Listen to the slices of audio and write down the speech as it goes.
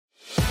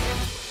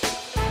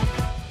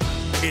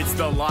It's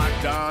the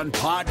Locked On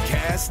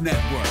Podcast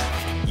Network,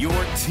 your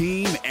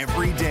team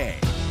every day.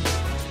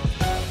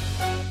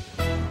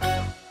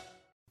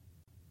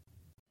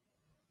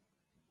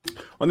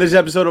 On this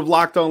episode of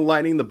Locked On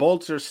Lightning, the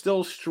Bolts are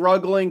still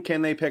struggling.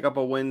 Can they pick up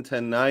a win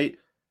tonight?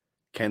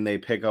 Can they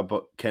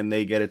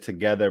get it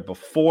together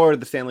before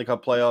the Stanley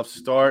Cup playoffs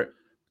start?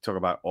 Talk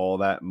about all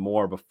that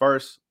more, but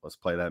first, let's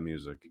play that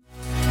music.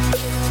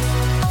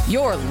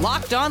 You're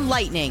Locked On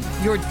Lightning,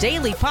 your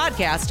daily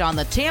podcast on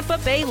the Tampa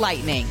Bay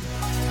Lightning.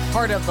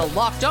 Part of the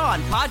Locked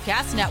On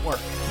Podcast Network,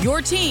 your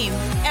team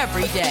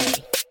every day.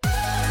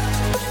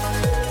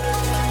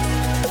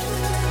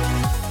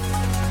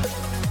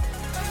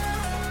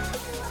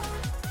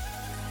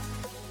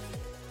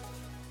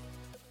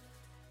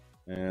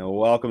 And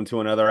welcome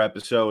to another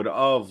episode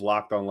of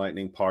Locked On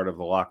Lightning, part of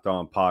the Locked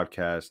On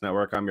Podcast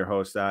Network. I'm your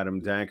host,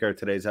 Adam Danker.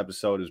 Today's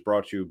episode is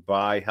brought to you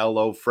by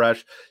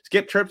HelloFresh.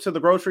 Skip trips to the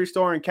grocery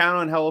store and count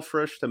on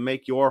HelloFresh to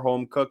make your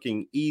home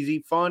cooking easy,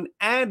 fun,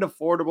 and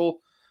affordable.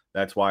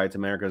 That's why it's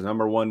America's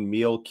 #1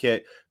 meal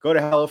kit. Go to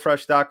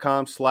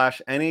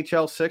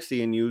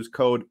HelloFresh.com/NHL60 and use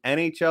code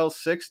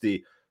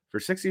NHL60 for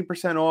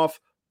 60% off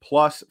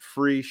plus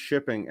free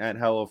shipping at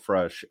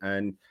HelloFresh.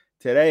 And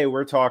today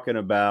we're talking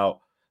about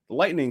the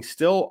Lightning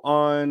still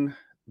on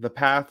the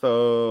path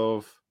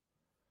of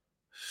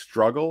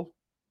struggle,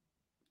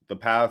 the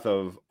path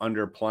of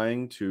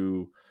underplaying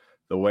to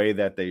the way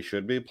that they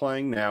should be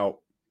playing.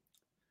 Now,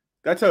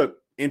 that's an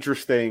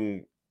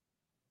interesting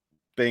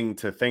thing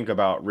to think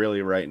about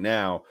really right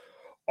now.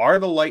 Are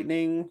the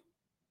Lightning,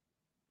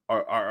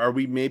 are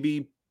we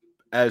maybe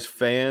as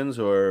fans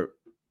or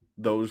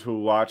those who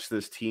watch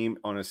this team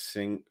on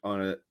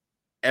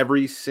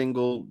every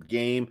single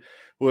game,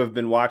 who have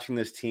been watching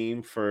this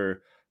team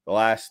for the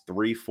last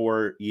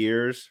 3-4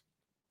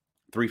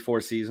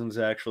 seasons,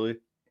 actually,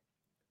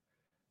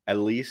 at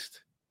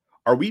least,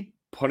 are we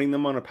putting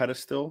them on a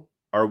pedestal?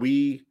 Are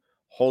we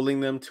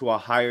holding them to a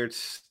higher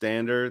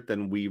standard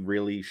than we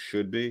really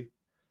should be,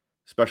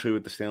 especially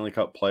with the Stanley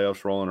Cup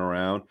playoffs rolling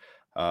around?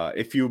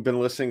 If you've been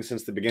listening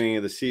since the beginning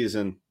of the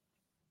season,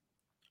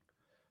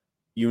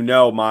 you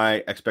know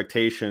my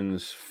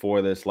expectations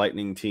for this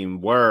Lightning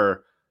team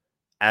were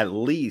at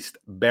least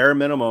bare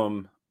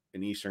minimum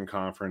an Eastern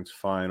Conference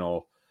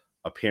final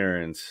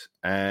appearance.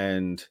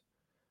 And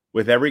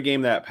with every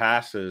game that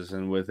passes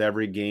and with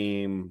every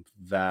game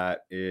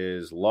that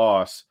is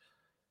lost,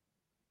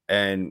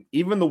 and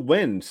even the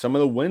wins, some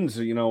of the wins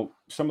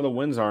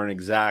aren't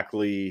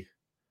exactly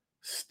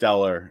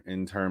stellar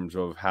in terms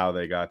of how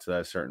they got to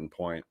that certain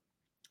point.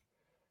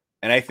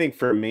 And I think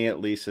for me,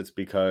 at least, it's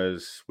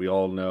because we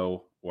all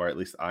know, or at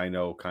least I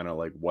know kind of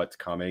like what's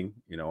coming.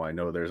 I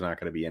know there's not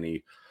going to be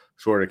any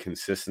sort of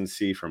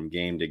consistency from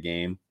game to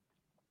game.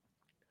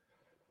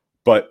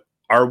 But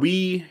are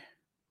we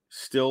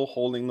still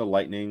holding the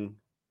Lightning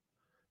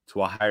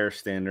to a higher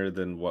standard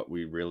than what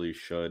we really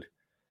should?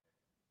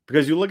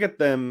 Because you look at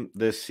them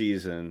this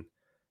season,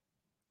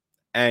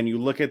 and you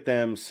look at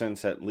them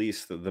since at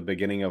least the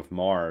beginning of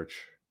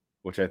March,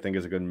 which I think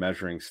is a good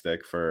measuring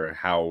stick for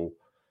how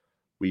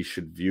we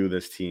should view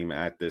this team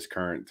at this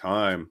current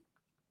time.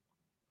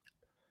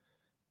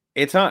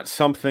 It's not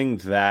something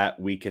that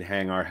we could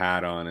hang our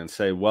hat on and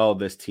say, well,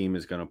 this team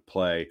is going to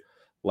play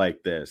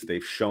like this.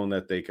 They've shown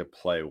that they could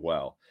play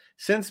well.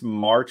 Since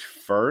March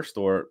 1st,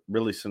 or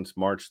really since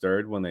March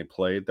 3rd, when they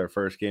played their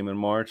first game in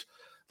March,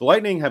 the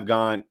Lightning have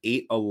gone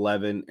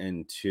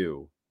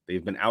 8-11-2.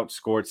 They've been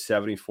outscored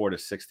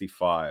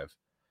 74-65.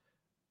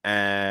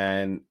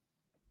 And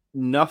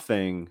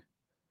nothing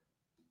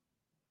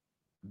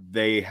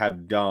they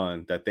have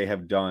done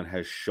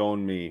has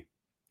shown me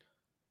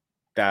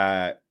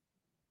that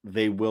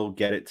they will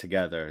get it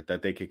together,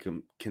 that they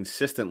could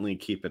consistently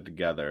keep it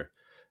together,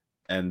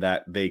 and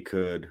that they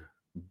could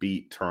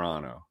beat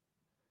Toronto.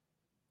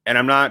 And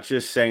I'm not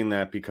just saying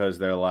that because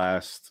their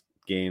last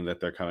game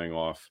that they're coming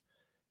off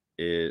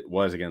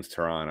was against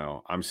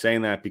Toronto. I'm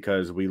saying that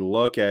because we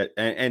look at,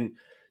 and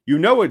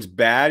it's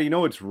bad.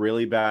 It's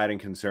really bad and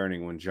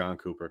concerning when Jon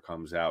Cooper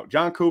comes out.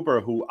 Jon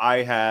Cooper, who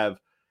I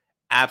have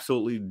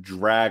absolutely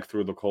dragged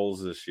through the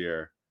coals this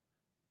year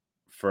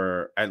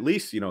for at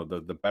least,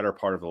 the better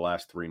part of the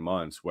last 3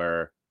 months,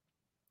 where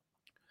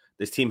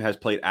this team has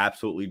played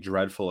absolutely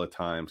dreadful at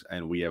times,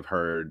 and we have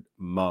heard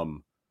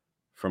from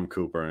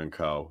Cooper and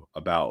co.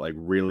 about like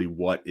really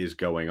what is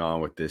going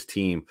on with this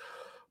team.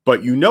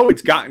 But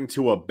it's gotten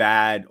to a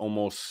bad,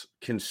 almost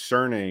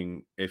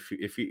concerning. If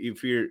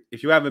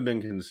you haven't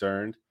been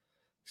concerned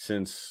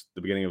since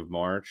the beginning of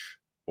March,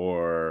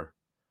 or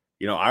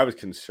I was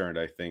concerned,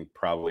 I think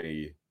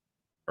probably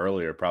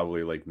earlier,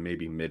 probably like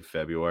maybe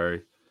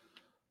mid-February.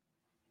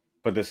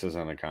 But this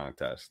isn't a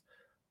contest.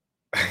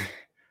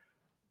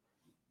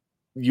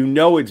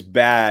 It's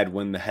bad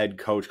when the head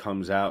coach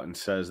comes out and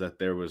says that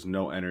there was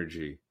no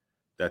energy,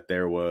 that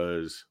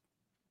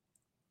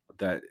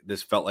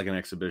this felt like an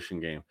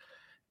exhibition game.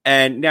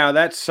 And now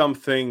that's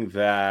something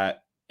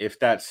that, if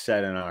that's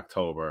said in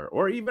October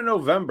or even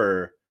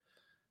November,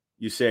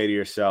 you say to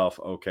yourself,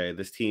 okay,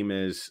 this team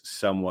is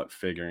somewhat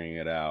figuring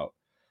it out.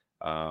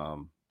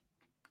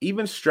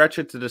 even stretch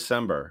it to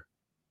December,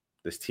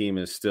 this team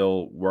is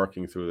still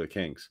working through the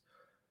kinks.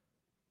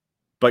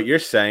 But you're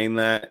saying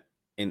that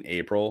in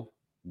April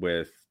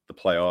with the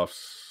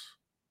playoffs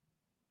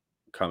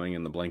coming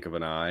in the blink of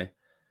an eye,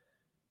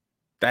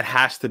 that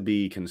has to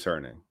be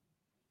concerning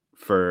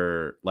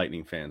for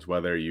Lightning fans,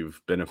 whether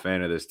you've been a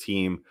fan of this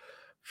team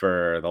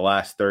for the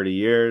last 30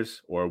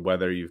 years or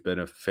whether you've been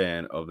a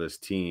fan of this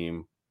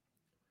team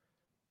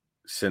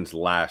since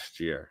last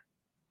year.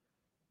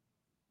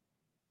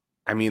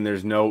 I mean,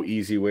 there's no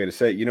easy way to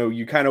say it.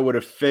 You kind of would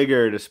have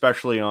figured,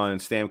 especially on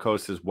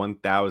Stamkos'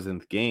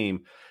 1,000th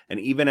game, and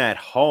even at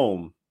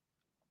home,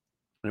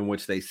 in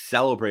which they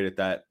celebrated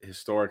that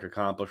historic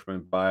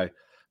accomplishment by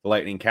the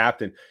Lightning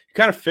captain, you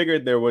kind of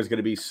figured there was going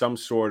to be some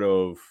sort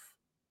of,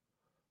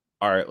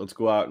 all right, let's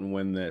go out and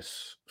win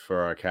this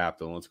for our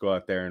captain. Let's go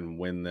out there and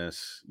win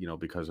this,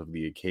 because of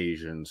the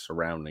occasion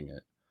surrounding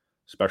it,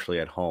 especially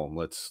at home.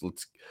 Let's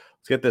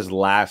get this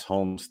last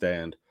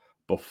homestand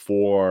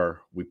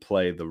before we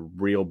play the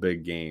real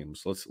big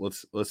games.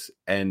 Let's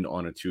end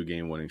on a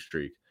 2-game winning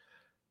streak.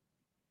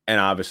 And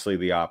obviously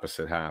the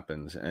opposite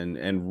happens.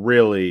 And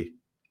really,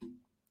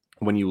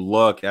 when you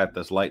look at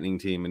this Lightning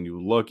team and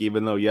you look,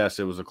 even though, yes,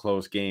 it was a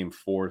close game,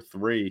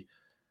 4-3,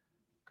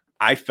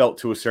 I felt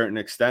to a certain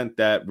extent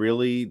that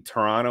really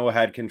Toronto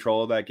had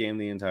control of that game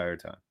the entire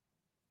time.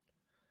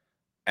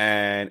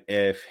 And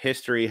if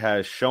history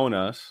has shown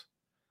us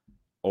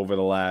over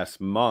the last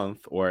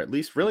month, or at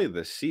least really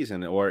this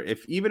season, or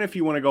even if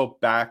you want to go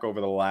back over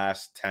the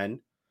last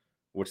 10,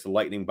 which the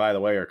Lightning, by the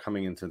way, are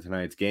coming into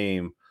tonight's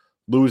game,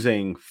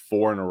 losing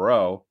 4 in a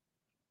row.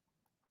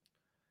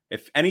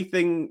 If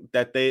anything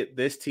that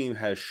this team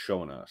has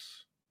shown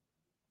us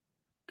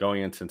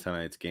going into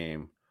tonight's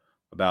game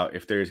about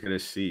if there's going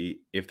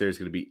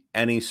to be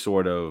any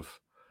sort of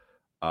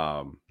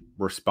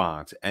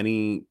response,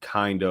 any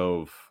kind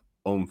of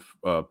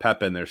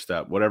pep in their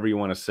step, whatever you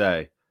want to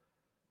say,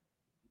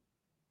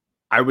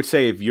 I would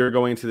say if you're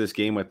going to this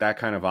game with that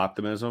kind of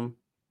optimism,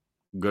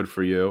 good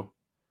for you.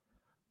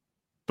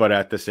 But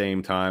at the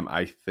same time,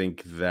 I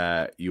think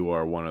that you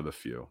are one of the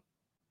few.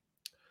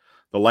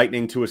 The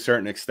Lightning, to a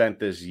certain extent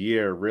this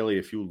year, really,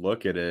 if you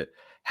look at it,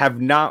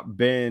 have not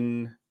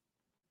been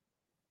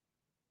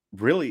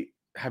a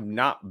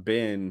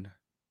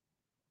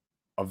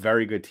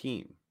very good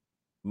team.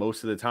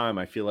 Most of the time,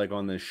 I feel like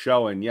on this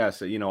show, and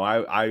yes,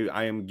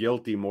 I am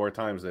guilty more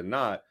times than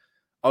not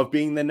of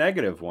being the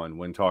negative one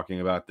when talking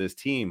about this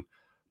team.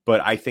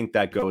 But I think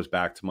that goes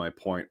back to my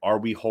point.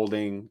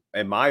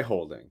 Am I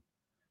holding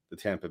the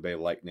Tampa Bay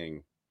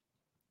Lightning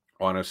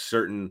on a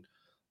certain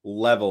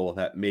level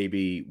that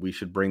maybe we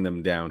should bring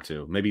them down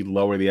to, maybe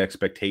lower the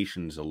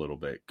expectations a little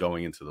bit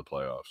going into the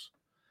playoffs?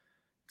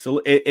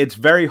 So it's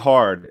very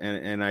hard,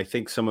 and I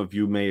think some of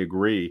you may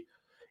agree.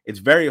 It's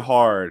very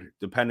hard,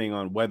 depending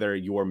on whether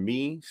you're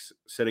me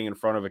sitting in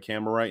front of a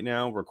camera right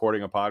now,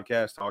 recording a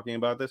podcast, talking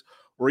about this,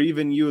 or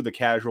even you, the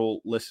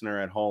casual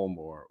listener at home,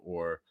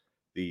 or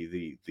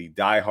the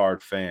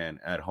diehard fan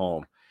at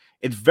home.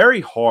 It's very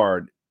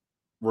hard,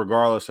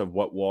 regardless of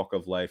what walk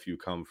of life you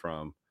come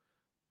from,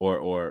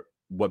 or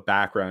what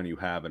background you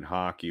have in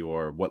hockey,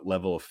 or what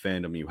level of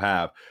fandom you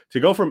have,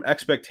 to go from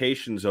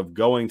expectations of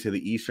going to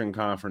the Eastern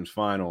Conference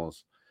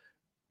Finals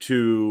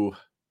to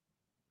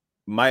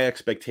my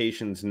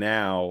expectations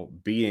now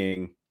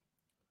being,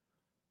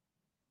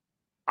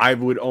 I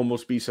would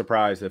almost be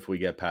surprised if we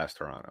get past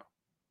Toronto.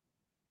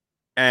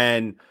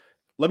 And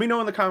let me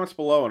know in the comments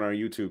below on our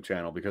YouTube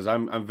channel, because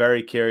I'm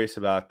very curious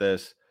about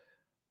this.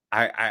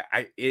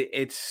 I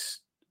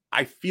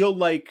feel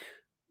like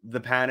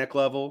the panic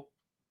level,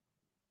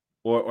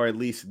 or at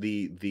least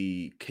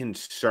the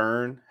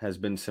concern, has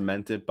been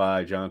cemented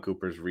by John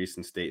Cooper's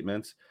recent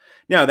statements.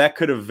 Now, that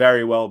could have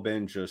very well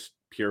been just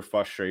pure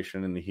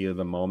frustration in the heat of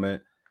the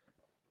moment.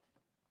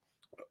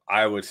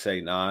 I would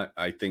say not.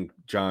 I think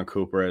John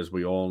Cooper, as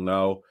we all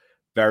know,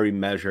 very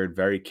measured,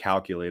 very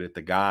calculated.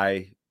 The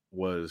guy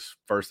was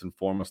first and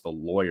foremost a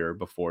lawyer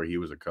before he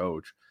was a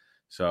coach.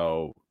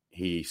 So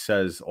he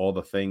says all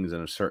the things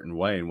in a certain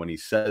way. And when he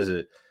says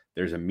it,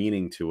 there's a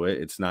meaning to it.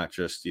 It's not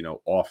just,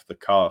 off the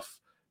cuff.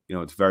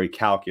 It's very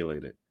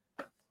calculated.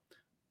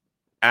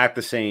 At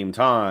the same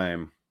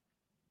time,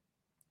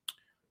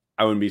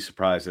 I wouldn't be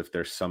surprised if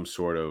there's some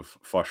sort of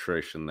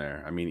frustration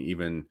there. I mean,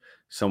 even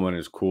someone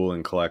as cool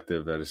and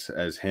collective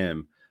as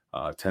him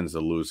tends to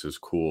lose his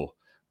cool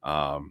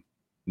now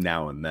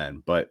and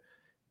then. But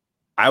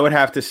I would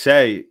have to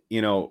say,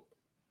 I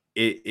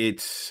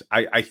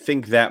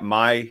think that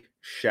my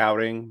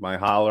shouting, my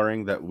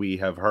hollering that we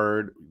have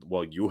heard,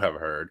 well, you have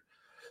heard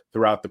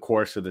throughout the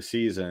course of the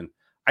season,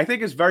 I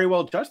think is very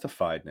well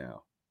justified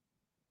now.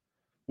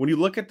 When you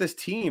look at this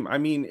team, I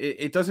mean,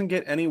 it doesn't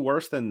get any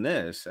worse than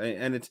this.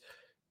 And it's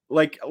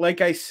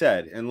like I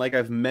said, and like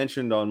I've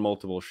mentioned on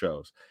multiple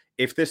shows,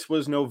 if this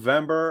was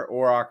November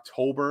or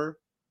October,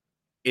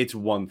 it's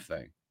one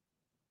thing.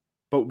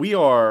 But we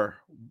are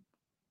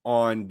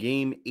on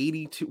game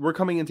 82. We're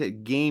coming into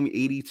game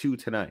 82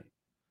 tonight.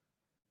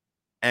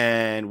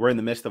 And we're in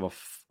the midst of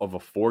a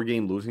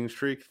 4-game losing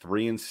streak,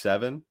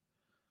 3-7.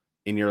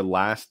 in your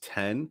last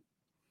 10.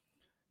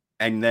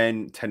 And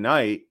then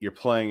tonight, you're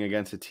playing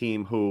against a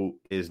team who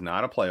is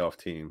not a playoff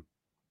team,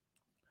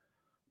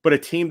 but a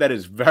team that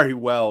is very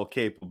well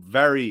capable,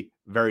 very,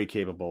 very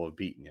capable of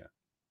beating you.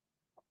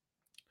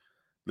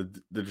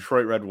 The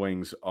Detroit Red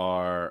Wings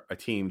are a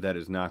team that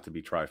is not to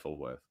be trifled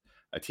with.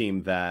 A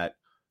team that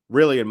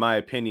really, in my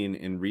opinion,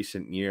 in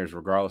recent years,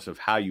 regardless of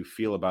how you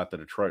feel about the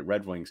Detroit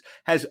Red Wings,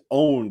 has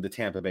owned the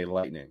Tampa Bay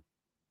Lightning.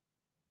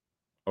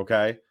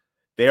 Okay?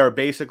 They are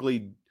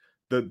basically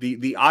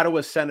the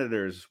Ottawa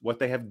Senators. What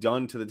they have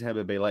done to the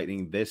Tampa Bay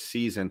Lightning this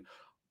season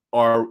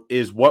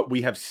is what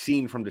we have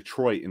seen from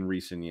Detroit in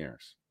recent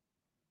years.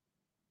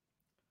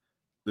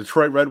 The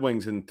Detroit Red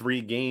Wings in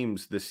 3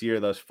 games this year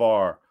thus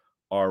far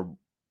are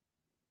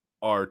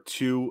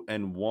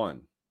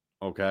 2-1.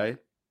 Okay?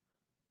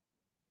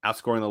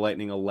 Outscoring the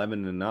Lightning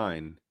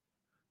 11-9.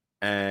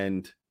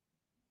 And,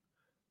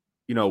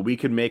 we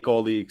could make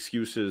all the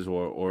excuses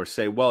or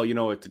say, well,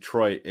 at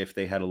Detroit, if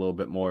they had a little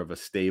bit more of a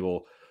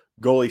stable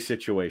goalie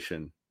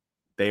situation,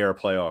 they are a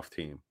playoff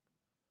team.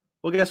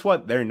 Well, guess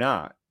what? They're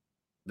not.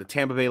 The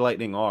Tampa Bay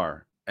Lightning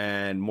are.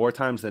 And more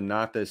times than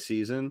not this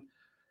season,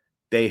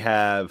 they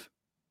have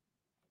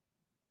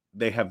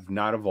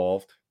not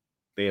evolved.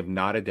 They have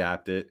not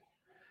adapted.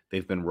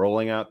 They've been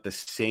rolling out the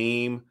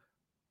same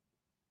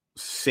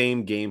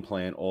game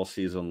plan all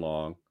season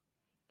long.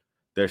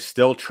 They're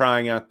still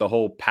trying out the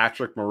whole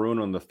Patrick Maroon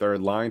on the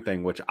third line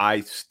thing, which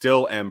I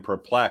still am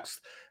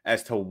perplexed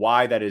as to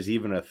why that is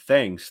even a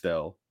thing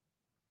still.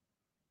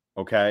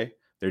 Okay?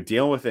 They're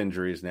dealing with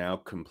injuries now,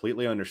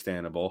 completely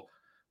understandable.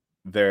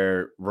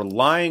 They're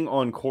relying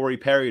on Corey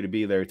Perry to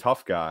be their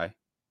tough guy,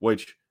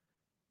 which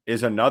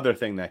is another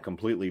thing that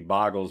completely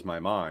boggles my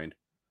mind.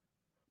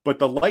 But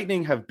the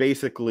Lightning have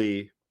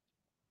basically,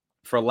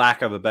 for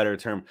lack of a better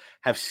term,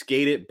 have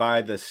skated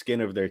by the skin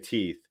of their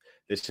teeth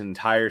this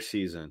entire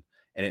season.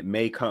 And it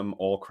may come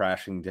all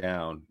crashing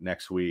down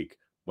next week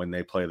when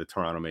they play the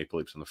Toronto Maple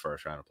Leafs in the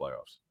first round of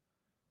playoffs.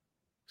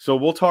 So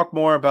we'll talk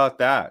more about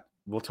that.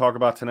 We'll talk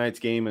about tonight's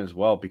game as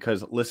well,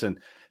 because, listen,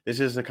 this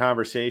is a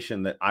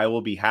conversation that I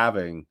will be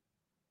having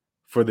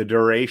for the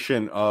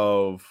duration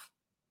of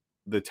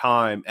the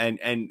time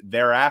and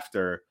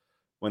thereafter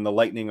when the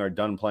Lightning are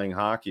done playing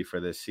hockey for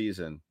this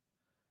season.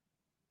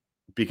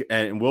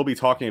 And we'll be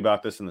talking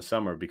about this in the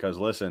summer because,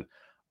 listen,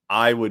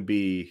 I would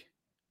be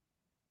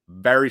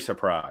very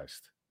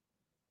surprised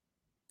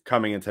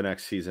coming into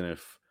next season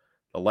if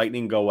the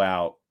Lightning go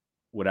out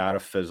without a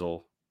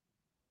fizzle,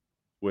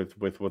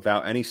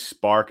 without any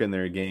spark in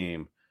their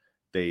game.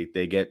 They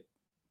get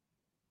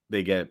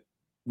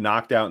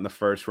knocked out in the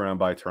first round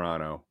by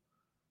Toronto,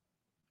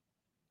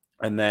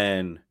 and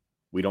then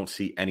we don't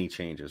see any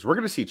changes. We're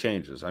going to see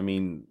changes. I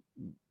mean,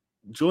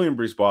 Julien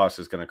Brisebois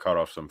is going to cut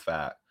off some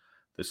fat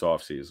this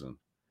offseason.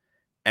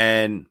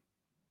 And,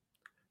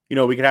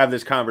 we could have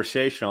this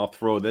conversation. I'll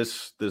throw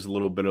this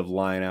little bit of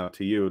line out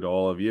to you, to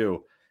all of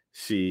you,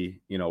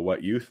 see,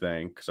 what you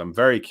think, because I'm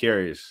very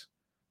curious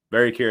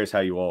how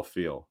you all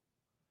feel.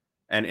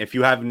 And if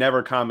you have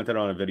never commented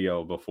on a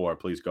video before,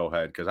 please go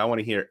ahead, because I want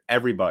to hear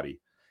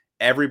everybody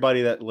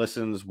that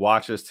listens,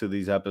 watches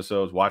these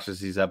episodes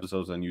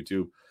on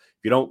YouTube.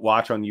 If you don't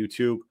watch on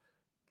YouTube,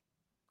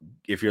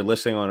 if you're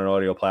listening on an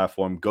audio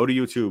platform, go to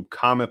YouTube,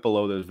 comment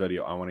below this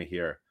video. I want to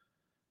hear,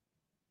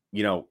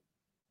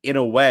 in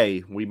a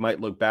way, we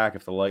might look back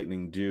if the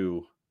Lightning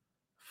do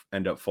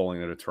end up falling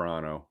into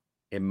Toronto.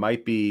 It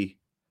might be,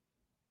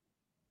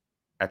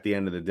 at the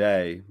end of the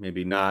day,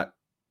 maybe not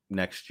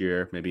next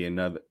year, maybe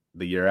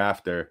the year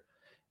after.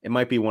 It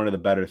might be one of the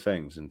better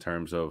things in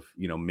terms of,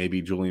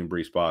 maybe Julien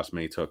Brisebois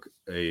may took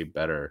a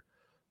better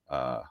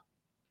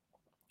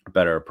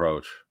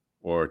approach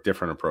or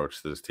different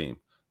approach to this team,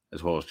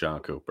 as well as John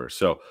Cooper.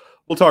 So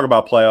we'll talk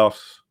about playoffs.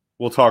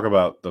 We'll talk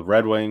about the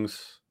Red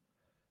Wings.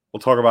 We'll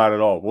talk about it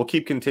all. We'll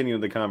keep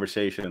continuing the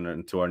conversation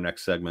into our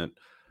next segment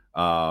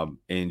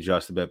in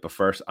just a bit. But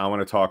first, I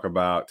want to talk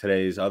about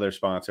today's other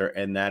sponsor,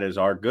 and that is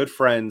our good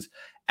friends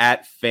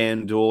at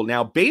FanDuel.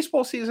 Now,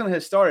 baseball season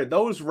has started.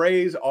 Those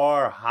Rays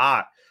are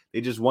hot.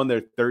 They just won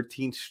their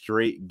 13th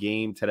straight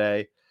game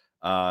today.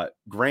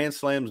 Grand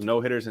slams,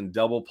 no-hitters, and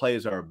double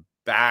plays are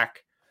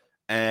back.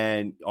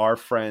 And our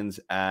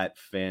friends at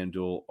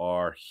FanDuel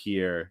are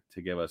here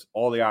to give us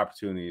all the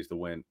opportunities to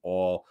win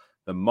all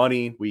the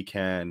money we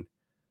can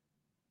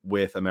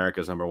with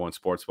America's #1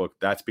 sportsbook.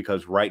 That's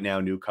because right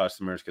now new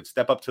customers could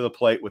step up to the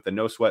plate with a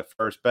no-sweat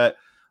first bet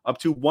up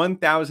to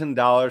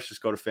 $1,000.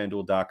 Just go to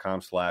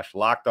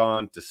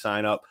FanDuel.com/lockedon to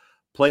sign up.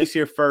 Place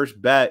your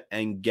first bet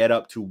and get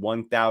up to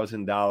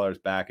 $1,000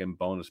 back in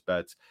bonus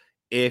bets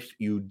if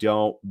you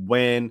don't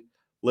win.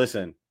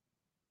 Listen,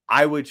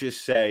 I would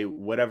just say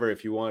whatever,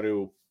 if you want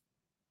to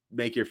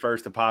make your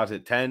first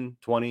deposit 10,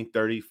 20,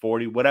 30,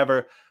 40,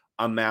 whatever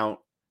amount,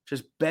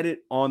 just bet it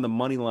on the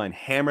money line.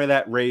 Hammer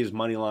that Rays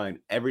money line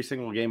every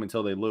single game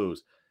until they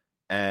lose.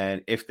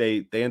 And if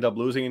they end up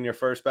losing in your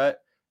first bet,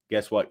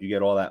 guess what? You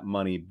get all that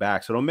money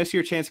back. So don't miss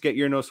your chance to get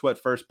your no-sweat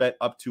first bet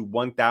up to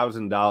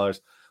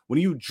 $1,000. When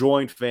you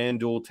join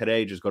FanDuel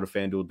today, just go to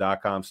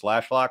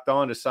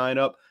FanDuel.com/lockedon to sign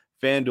up.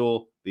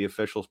 FanDuel, the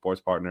official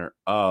sports partner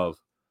of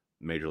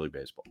Major League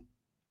Baseball.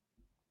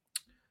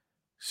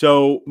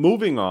 So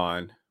moving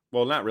on,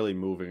 well, not really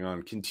moving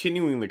on,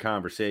 continuing the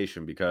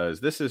conversation,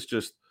 because this is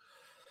just,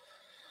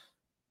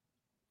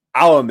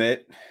 I'll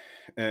admit,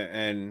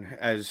 and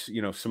as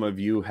you know, some of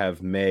you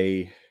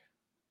may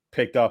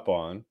picked up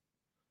on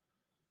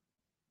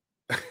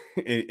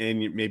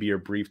in maybe your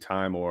brief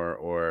time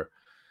or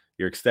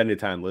your extended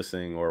time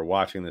listening or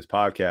watching this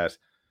podcast,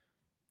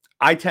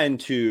 I tend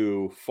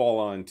to fall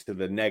onto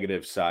the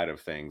negative side of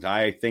things.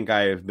 I think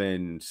I have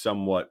been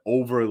somewhat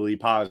overly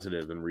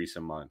positive in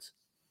recent months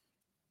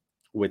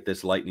with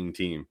this Lightning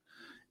team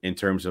in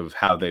terms of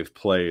how they've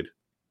played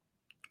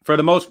for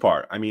the most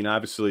part. I mean,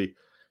 obviously,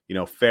 you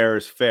know, fair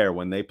is fair.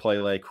 When they play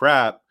like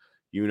crap,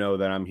 you know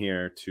that I'm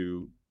here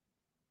to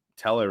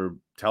tell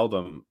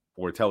them,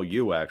 or tell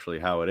you actually,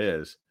 how it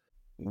is.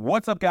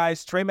 What's up,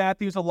 guys? Trey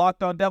Matthews of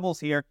Locked On Devils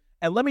here,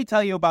 and let me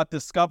tell you about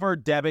Discover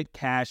Debit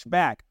Cash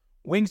Back.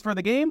 Wings for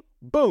the game?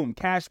 Boom,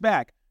 cash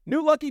back.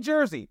 New lucky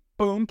jersey?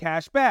 Boom,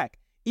 cash back.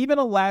 Even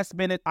a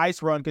last-minute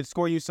ice run can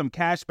score you some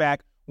cash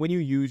back when you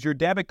use your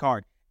debit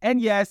card.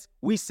 And yes,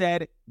 we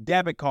said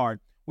debit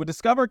card. With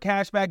Discover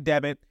Cashback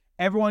Debit,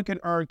 everyone can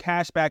earn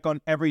cash back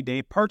on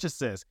everyday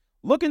purchases.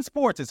 Look, in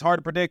sports, it's hard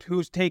to predict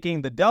who's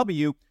taking the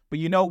W, but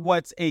you know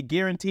what's a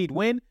guaranteed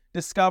win?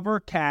 Discover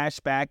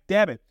Cashback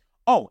Debit.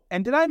 Oh,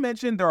 and did I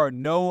mention there are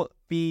no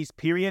fees,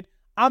 period?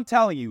 I'm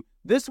telling you,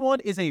 this one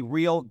is a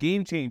real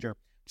game changer.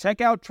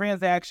 Check out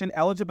transaction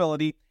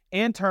eligibility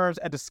and terms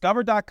at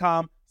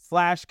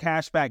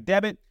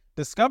discover.com/cashbackdebit.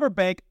 Discover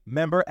Bank,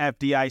 member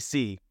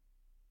FDIC.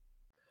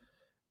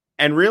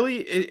 And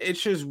really,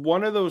 it's just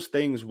one of those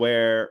things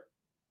where,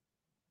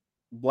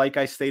 like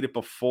I stated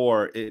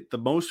before, the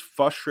most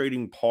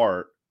frustrating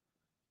part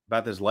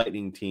about this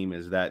Lightning team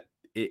is that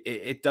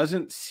it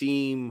doesn't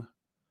seem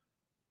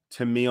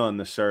to me on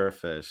the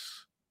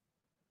surface,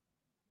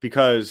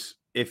 because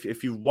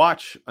if you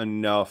watch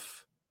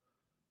enough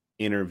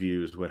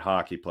interviews with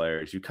hockey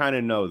players, you kind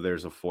of know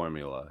there's a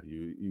formula.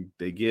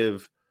 They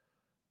give,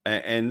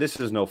 and this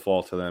is no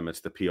fault to them,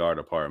 it's the PR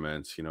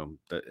departments, you know,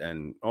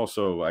 and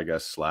also I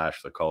guess /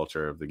 the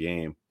culture of the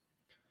game.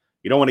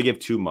 You don't want to give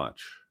too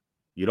much.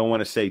 You don't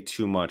want to say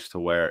too much to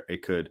where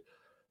it could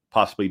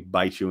possibly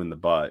bite you in the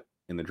butt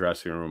in the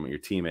dressing room with your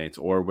teammates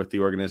or with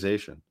the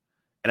organization.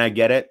 And I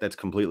get it. That's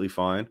completely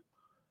fine.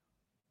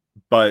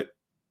 But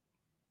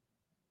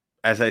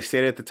as I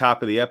stated at the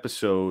top of the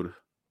episode,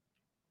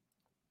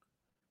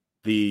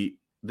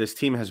 this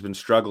team has been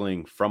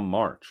struggling from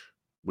March.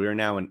 We are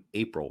now in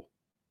April.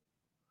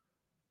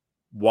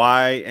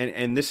 Why?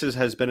 And this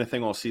has been a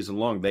thing all season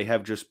long. They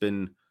have just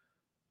been,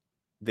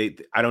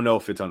 I don't know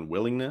if it's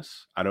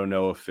unwillingness. I don't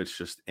know if it's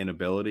just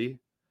inability.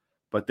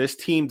 But this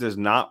team does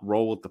not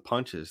roll with the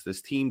punches.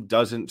 This team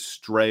doesn't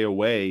stray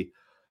away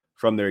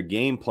from their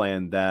game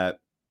plan that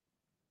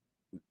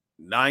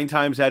 9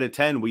 times out of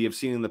 10 we have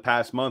seen in the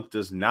past month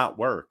does not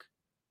work.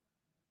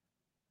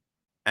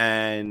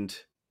 And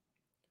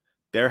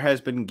there has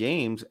been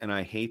games, and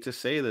I hate to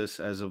say this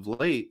as of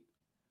late,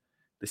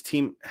 this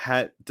team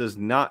does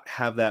not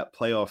have that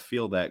playoff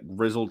feel, that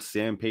grizzled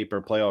sandpaper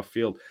playoff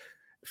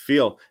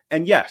feel.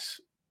 And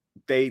yes,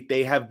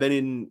 they have been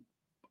in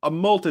a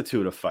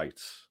multitude of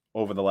fights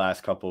over the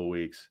last couple of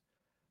weeks.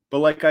 But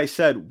like I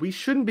said, we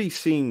shouldn't be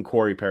seeing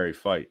Corey Perry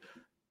fight.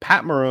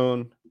 Pat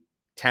Maroon,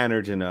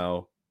 Tanner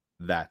Jeannot,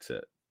 that's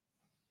it.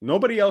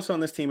 Nobody else on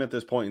this team at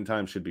this point in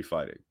time should be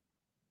fighting,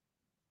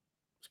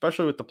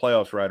 especially with the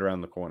playoffs right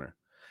around the corner.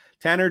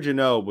 Tanner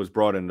Jeannot was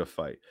brought in to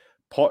fight.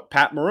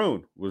 Pat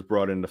Maroon was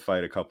brought in to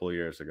fight a couple of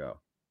years ago.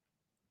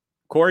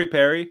 Corey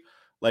Perry,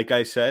 like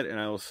I said, and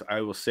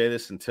I will say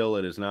this until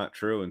it is not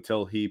true,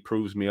 until he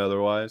proves me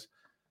otherwise,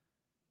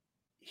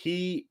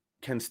 he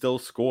can still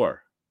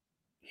score.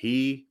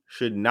 He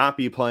should not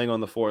be playing on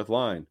the fourth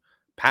line.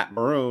 Pat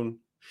Maroon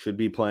should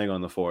be playing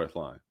on the fourth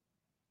line.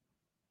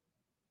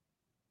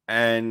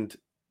 And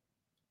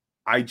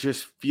I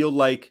just feel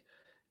like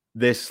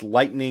this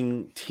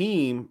Lightning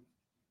team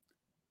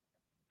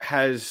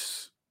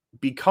has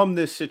become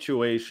this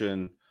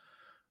situation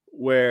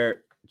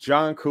where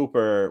John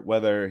Cooper,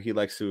 whether he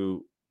likes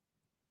to,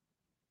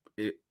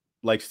 you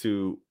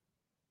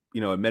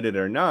know, admit it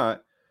or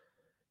not,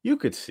 you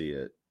could see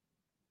it.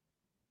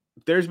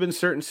 There's been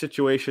certain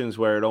situations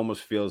where it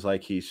almost feels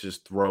like he's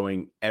just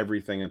throwing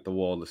everything at the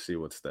wall to see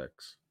what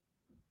sticks.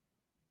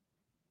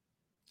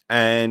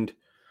 And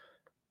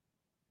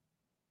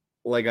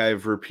like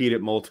I've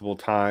repeated multiple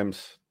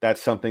times,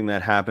 that's something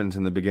that happens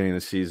in the beginning of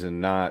the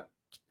season, not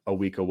a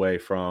week away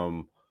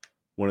from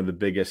one of the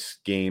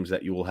biggest games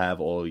that you will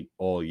have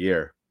all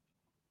year.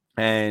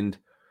 And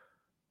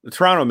the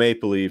Toronto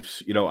Maple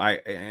Leafs, you know,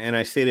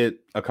 I stated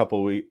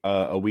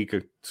a week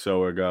or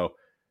so ago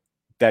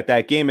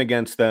that game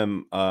against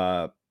them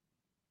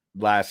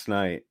last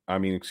night,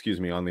 on the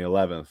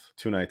 11th,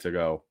 2 nights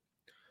ago,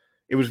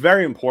 it was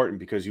very important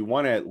because you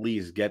want to at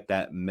least get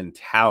that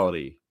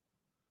mentality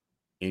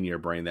in your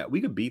brain that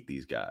we could beat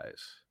these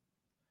guys.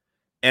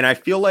 And I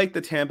feel like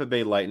the Tampa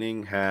Bay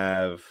Lightning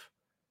have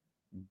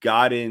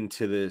got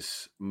into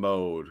this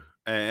mode,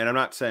 and I'm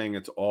not saying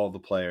it's all the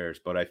players,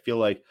 but I feel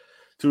like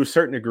to a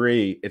certain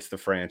degree, it's the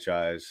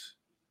franchise.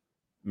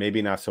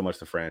 Maybe not so much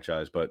the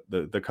franchise, but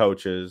the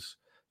coaches,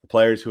 the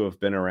players who have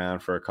been around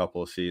for a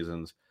couple of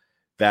seasons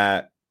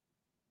that,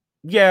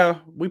 yeah,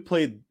 we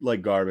played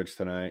like garbage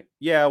tonight.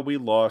 Yeah, we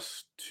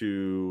lost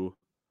to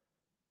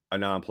a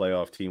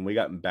non-playoff team. We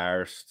got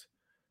embarrassed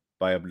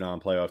by a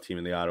non-playoff team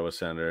in the Ottawa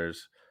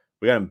Senators.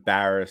 We got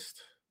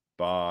embarrassed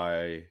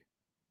by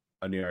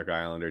a New York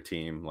Islander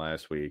team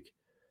last week.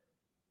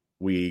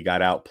 We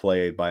got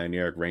outplayed by a New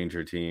York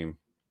Ranger team.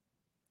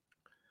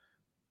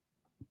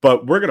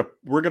 But we're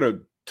gonna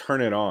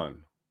turn it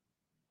on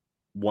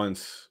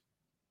once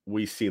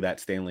we see that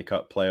Stanley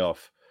Cup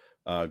playoff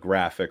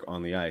graphic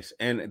on the ice.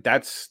 And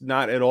that's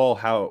not at all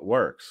how it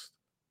works.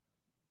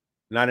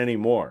 Not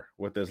anymore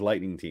with this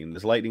Lightning team.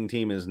 This Lightning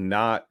team is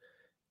not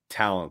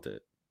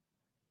talented.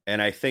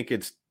 And I think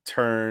it's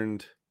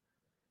turned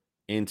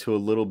into a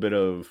little bit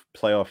of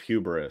playoff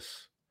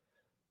hubris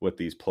with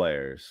these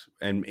players.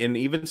 And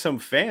even some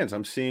fans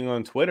I'm seeing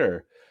on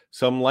Twitter,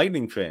 some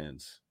Lightning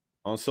fans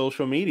on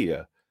social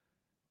media.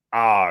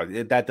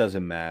 That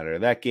doesn't matter.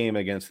 That game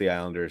against the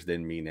Islanders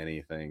didn't mean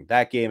anything.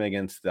 That game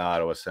against the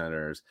Ottawa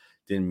Senators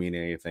didn't mean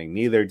anything.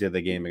 Neither did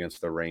the game against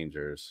the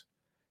Rangers.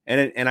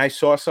 And I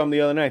saw some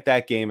the other night,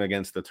 that game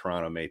against the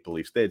Toronto Maple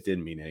Leafs, that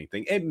didn't mean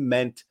anything. It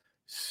meant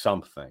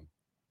something.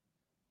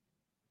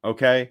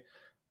 Okay?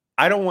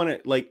 I don't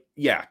want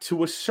to,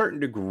 to a certain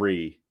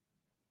degree,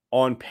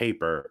 on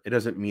paper, it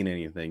doesn't mean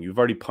anything. You've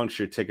already punched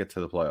your ticket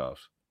to the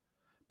playoffs.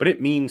 But it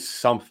means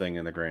something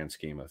in the grand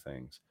scheme of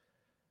things.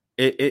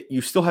 You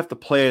still have to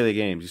play the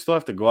games. You still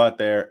have to go out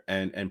there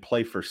and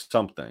play for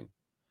something.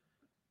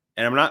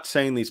 And I'm not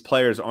saying these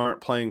players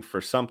aren't playing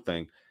for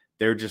something.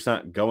 They're just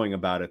not going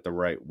about it the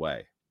right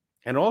way.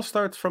 And it all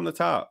starts from the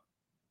top.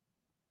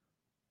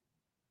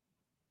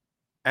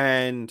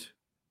 And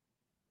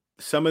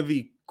some of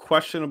the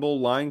questionable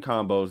line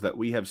combos that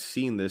we have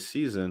seen this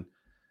season,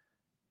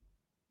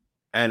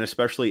 and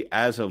especially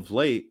as of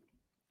late,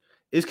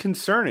 is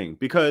concerning.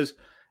 Because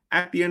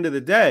at the end of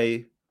the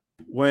day,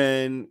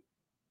 when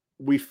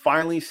we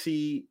finally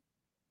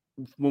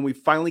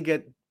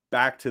get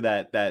back to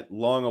that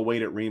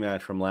long-awaited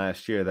rematch from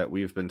last year that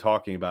we've been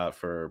talking about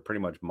for pretty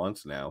much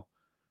months now,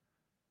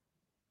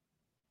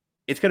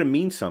 it's going to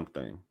mean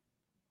something.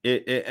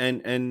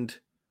 And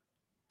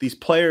these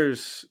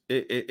players,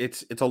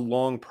 it's a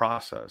long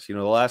process. You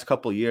know, the last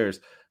couple of years,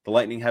 the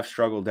Lightning have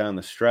struggled down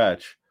the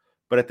stretch,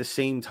 but at the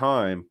same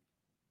time,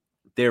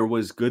 there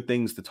was good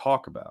things to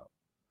talk about.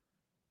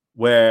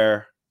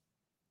 Where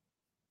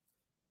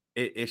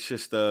it's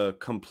just a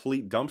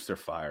complete dumpster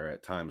fire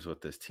at times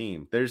with this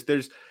team.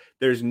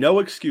 There's no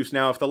excuse.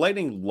 Now, if the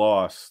Lightning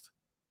lost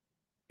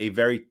a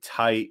very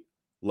tight,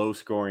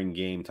 low-scoring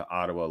game to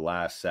Ottawa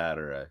last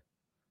Saturday,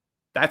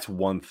 that's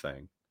one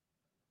thing.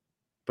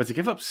 But to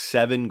give up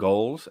 7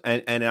 goals,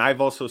 and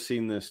I've also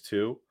seen this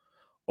too,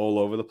 all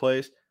over the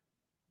place,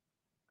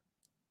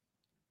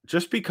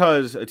 just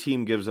because a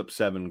team gives up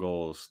 7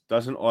 goals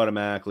doesn't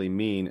automatically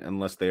mean,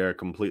 unless they are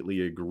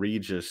completely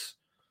egregious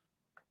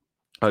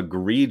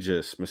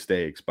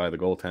mistakes by the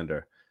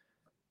goaltender,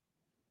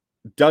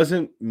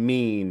 doesn't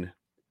mean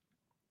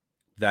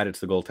that it's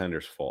the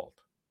goaltender's fault.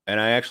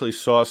 And I actually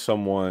saw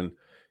someone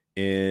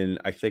in,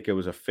 I think it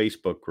was a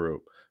Facebook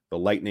group, the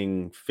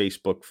Lightning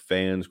Facebook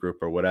fans group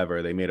or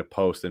whatever, they made a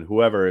post, and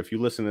whoever, if you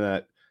listen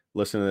to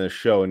this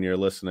show and you're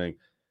listening,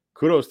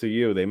 kudos to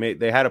you.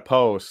 They had a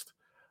post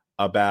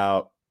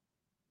about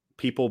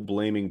people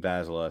blaming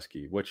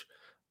Vasilevsky, which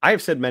I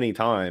have said many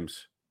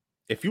times.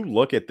 If you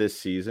look at this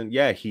season,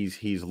 yeah,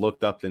 he's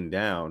looked up and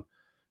down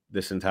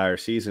this entire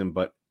season,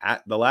 but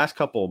at the last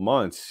couple of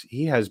months,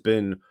 he has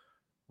been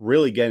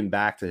really getting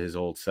back to his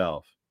old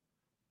self.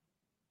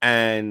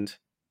 And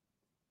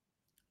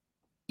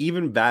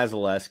even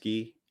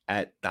Vasilevsky,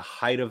 at the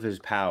height of his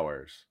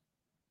powers,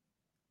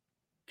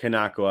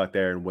 cannot go out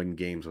there and win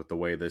games with the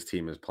way this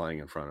team is playing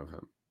in front of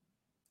him.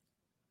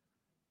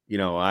 You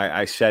know,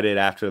 I said it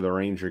after the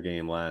Ranger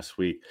game last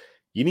week.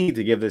 You need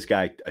to give this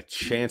guy a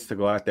chance to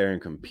go out there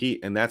and compete,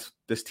 and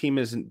this team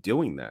isn't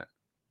doing that.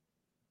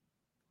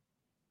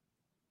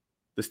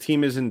 This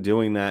team isn't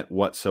doing that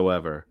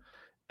whatsoever,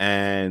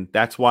 and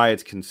that's why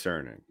it's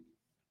concerning.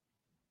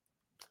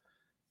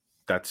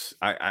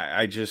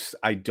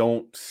 I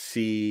don't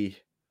see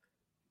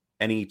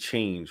any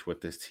change with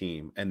this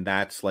team, and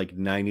that's like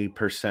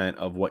 90%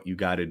 of what you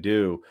got to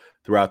do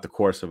throughout the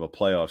course of a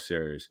playoff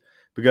series.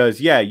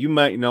 Because, yeah, you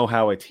might know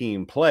how a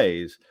team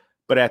plays,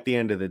 but at the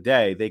end of the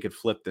day, they could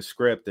flip the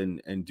script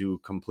and do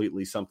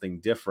completely something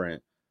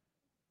different.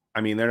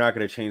 I mean, they're not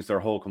going to change their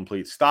whole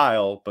complete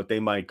style, but they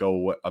might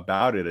go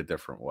about it a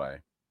different way.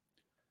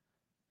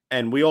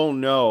 And we all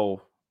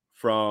know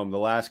from the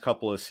last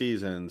couple of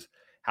seasons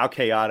how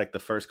chaotic the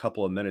first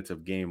couple of minutes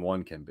of game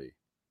one can be.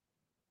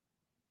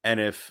 And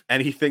if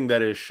anything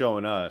that is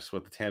showing us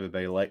with the Tampa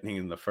Bay Lightning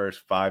in the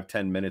first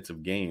 5-10 minutes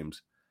of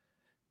games,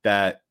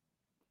 that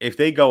if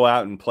they go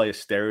out and play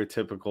if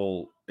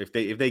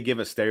they give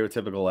a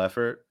stereotypical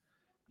effort,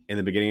 in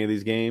the beginning of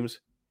these games,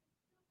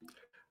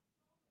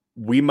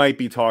 we might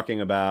be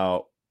talking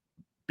about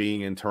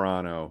being in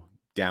Toronto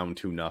down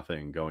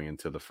 2-0 going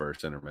into the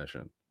first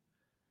intermission.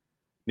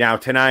 Now,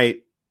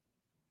 tonight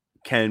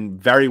can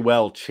very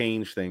well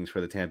change things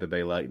for the Tampa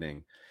Bay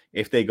Lightning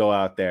if they go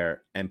out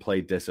there and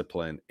play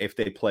discipline, if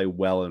they play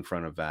well in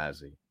front of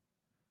Vazzy,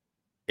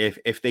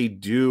 if they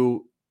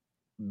do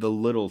the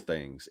little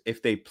things,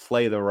 if they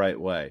play the right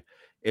way,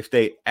 if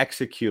they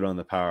execute on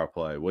the power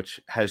play, which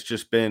has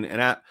just been,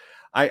 and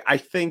I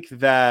think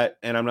that,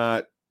 and I'm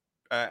not,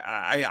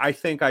 I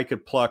think I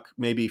could pluck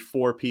maybe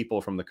 4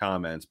 people from the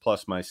comments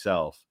plus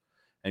myself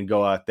and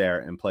go out there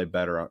and play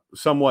better,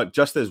 somewhat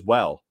just as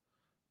well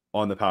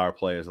on the power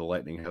play as the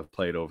Lightning have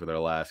played over their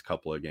last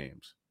couple of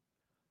games.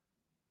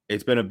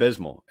 It's been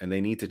abysmal, and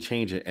they need to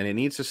change it, and it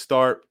needs to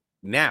start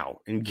now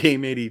in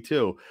game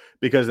 82,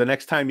 because the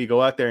next time you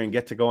go out there and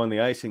get to go on the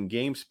ice in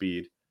game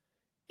speed,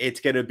 it's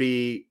going to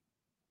be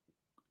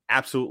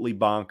absolutely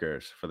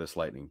bonkers for this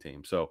Lightning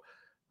team. So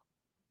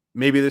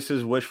maybe this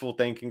is wishful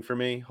thinking for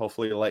me.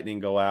 Hopefully the Lightning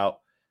go out,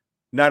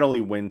 not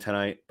only win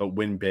tonight, but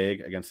win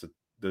big against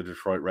the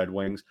Detroit Red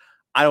Wings.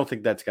 I don't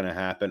think that's going to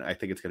happen. I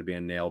think it's going to be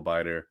a nail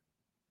biter.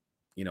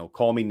 You know,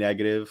 call me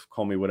negative,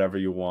 call me whatever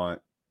you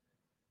want,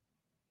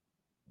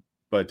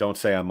 but don't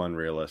say I'm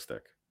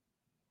unrealistic.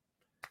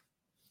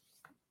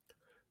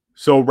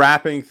 So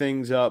wrapping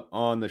things up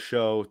on the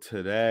show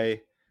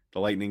today, the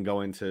Lightning go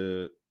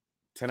into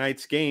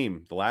tonight's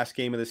game, the last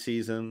game of the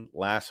season,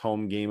 last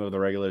home game of the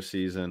regular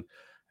season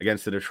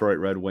against the Detroit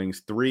Red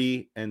Wings,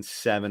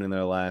 3-7 in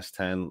their last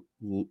 10,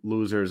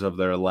 losers of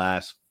their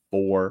last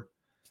 4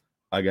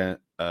 again.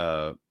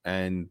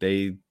 And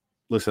they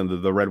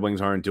listen, the Red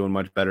Wings aren't doing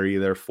much better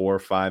either.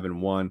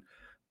 4-5-1,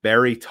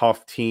 very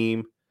tough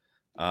team.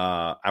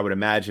 I would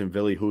imagine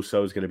Ville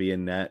Husso is going to be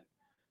in net,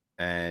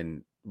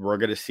 and we're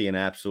going to see an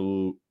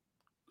absolute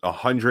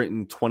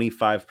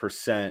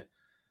 125%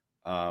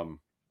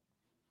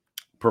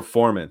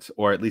 performance,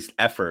 or at least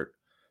effort,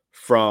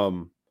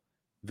 from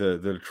the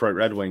Detroit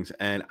Red Wings.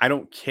 And I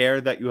don't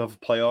care that you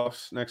have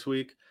playoffs next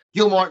week.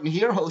 Gil Martin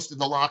here, host of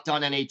the Locked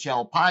On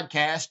NHL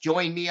podcast.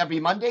 Join me every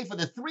Monday for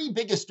the 3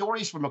 biggest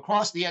stories from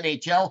across the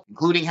NHL,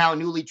 including how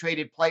newly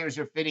traded players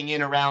are fitting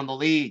in around the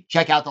league.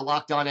 Check out the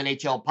Locked On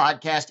NHL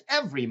podcast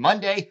every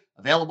Monday,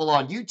 available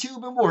on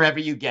YouTube and wherever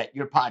you get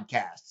your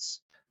podcasts.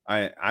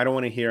 I don't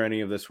want to hear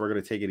any of this. We're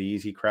going to take it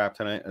easy crap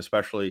tonight,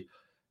 especially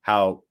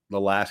how the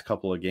last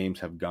couple of games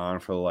have gone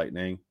for the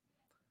Lightning.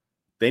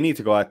 They need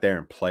to go out there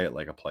and play it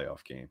like a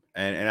playoff game.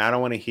 And I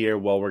don't want to hear,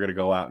 well, we're going to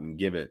go out and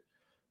give it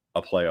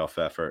a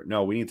playoff effort.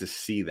 No, we need to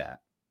see that.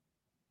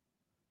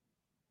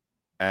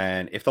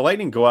 And if the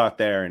Lightning go out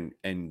there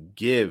and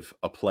give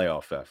a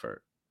playoff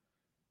effort,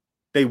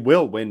 they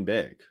will win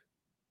big.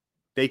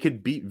 They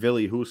could beat Ville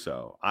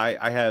Husso.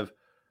 I have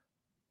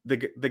the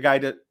guy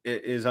that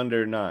is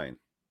under 9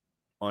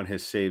 on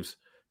his save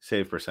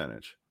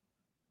percentage.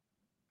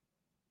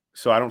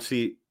 So I don't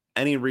see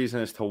any reason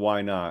as to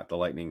why not the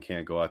Lightning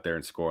can't go out there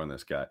and score on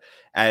this guy.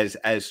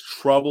 As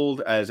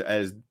troubled as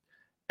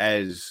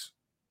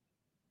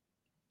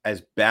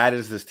bad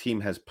as this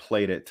team has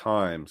played at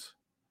times,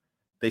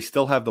 they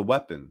still have the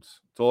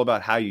weapons. It's all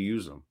about how you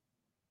use them.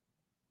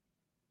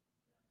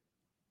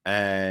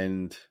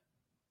 And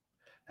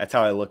that's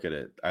how I look at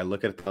it. I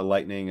look at the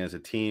Lightning as a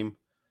team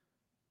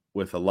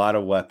with a lot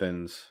of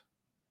weapons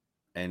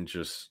and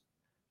just,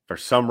 for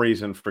some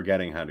reason,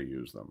 forgetting how to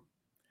use them.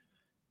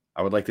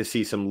 I would like to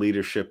see some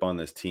leadership on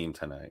this team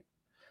tonight.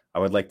 I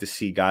would like to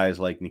see guys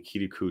like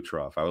Nikita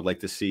Kucherov. I would like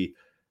to see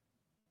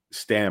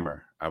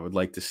Stammer. I would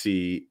like to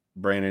see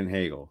Brandon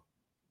Hagel.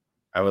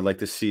 I would like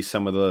to see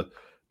some of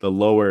the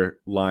lower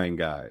line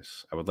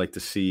guys. I would like to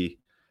see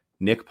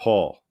Nick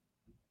Paul.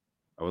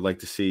 I would like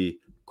to see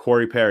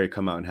Corey Perry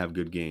come out and have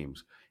good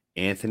games.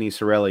 Anthony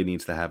Cirelli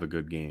needs to have a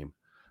good game.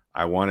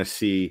 I want to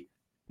see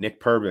Nick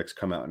Perbix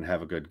come out and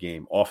have a good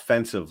game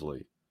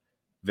offensively.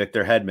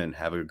 Victor Hedman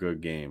have a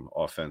good game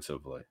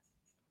offensively.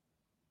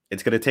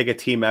 It's going to take a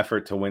team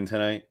effort to win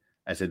tonight,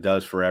 as it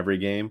does for every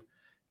game.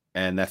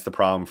 And that's the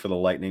problem for the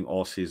Lightning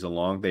all season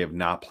long. They have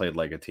not played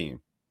like a team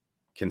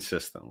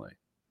consistently.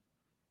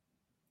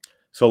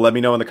 So let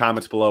me know in the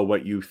comments below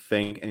what you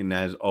think. And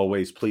as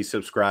always, please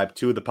subscribe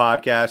to the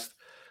podcast.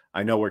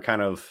 I know we're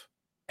kind of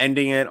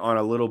ending it on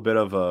a little bit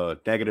of a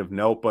negative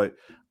note, but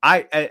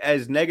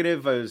as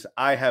negative as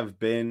I have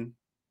been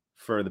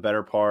for the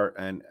better part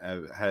and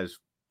has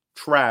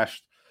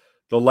trashed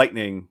the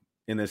Lightning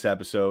in this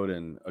episode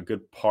and a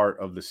good part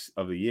of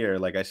the year,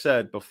 like I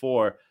said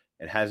before,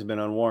 it hasn't been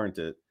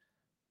unwarranted.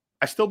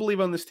 I still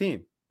believe on this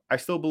team. I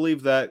still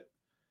believe that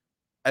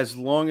as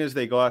long as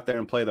they go out there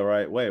and play the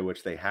right way,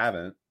 which they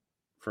haven't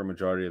for a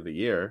majority of the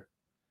year,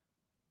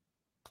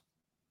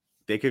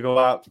 they could go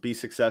out, be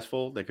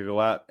successful. They could go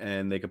out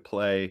and they could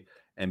play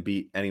and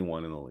beat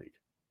anyone in the league.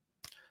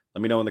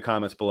 Let me know in the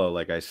comments below.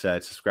 Like I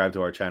said, subscribe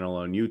to our channel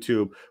on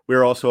YouTube.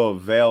 We're also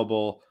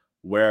available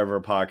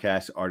wherever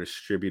podcasts are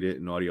distributed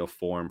in audio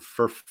form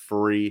for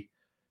free.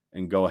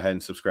 And go ahead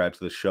and subscribe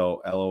to the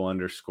show,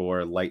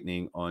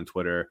 LO_Lightning on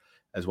Twitter,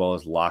 as well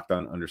as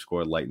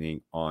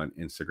lockdown_lightning on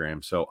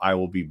Instagram. So I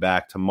will be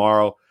back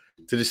tomorrow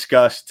to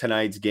discuss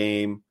tonight's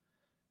game.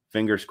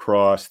 Fingers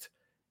crossed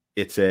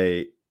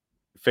that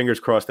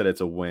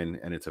it's a win,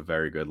 and it's a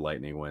very good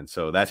Lightning win.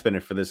 So that's been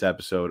it for this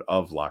episode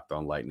of Locked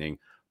On Lightning,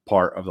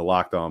 part of the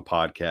Locked On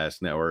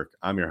Podcast Network.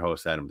 I'm your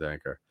host, Adam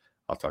Danker.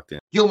 I'll talk to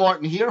you. Gil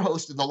Martin here,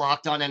 host of the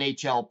Locked On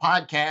NHL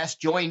podcast.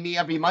 Join me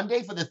every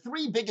Monday for the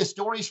three biggest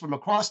stories from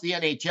across the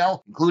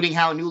NHL, including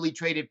how newly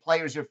traded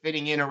players are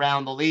fitting in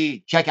around the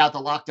league. Check out the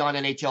Locked On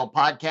NHL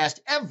podcast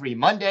every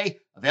Monday,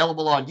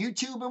 available on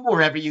YouTube and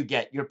wherever you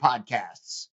get your podcasts.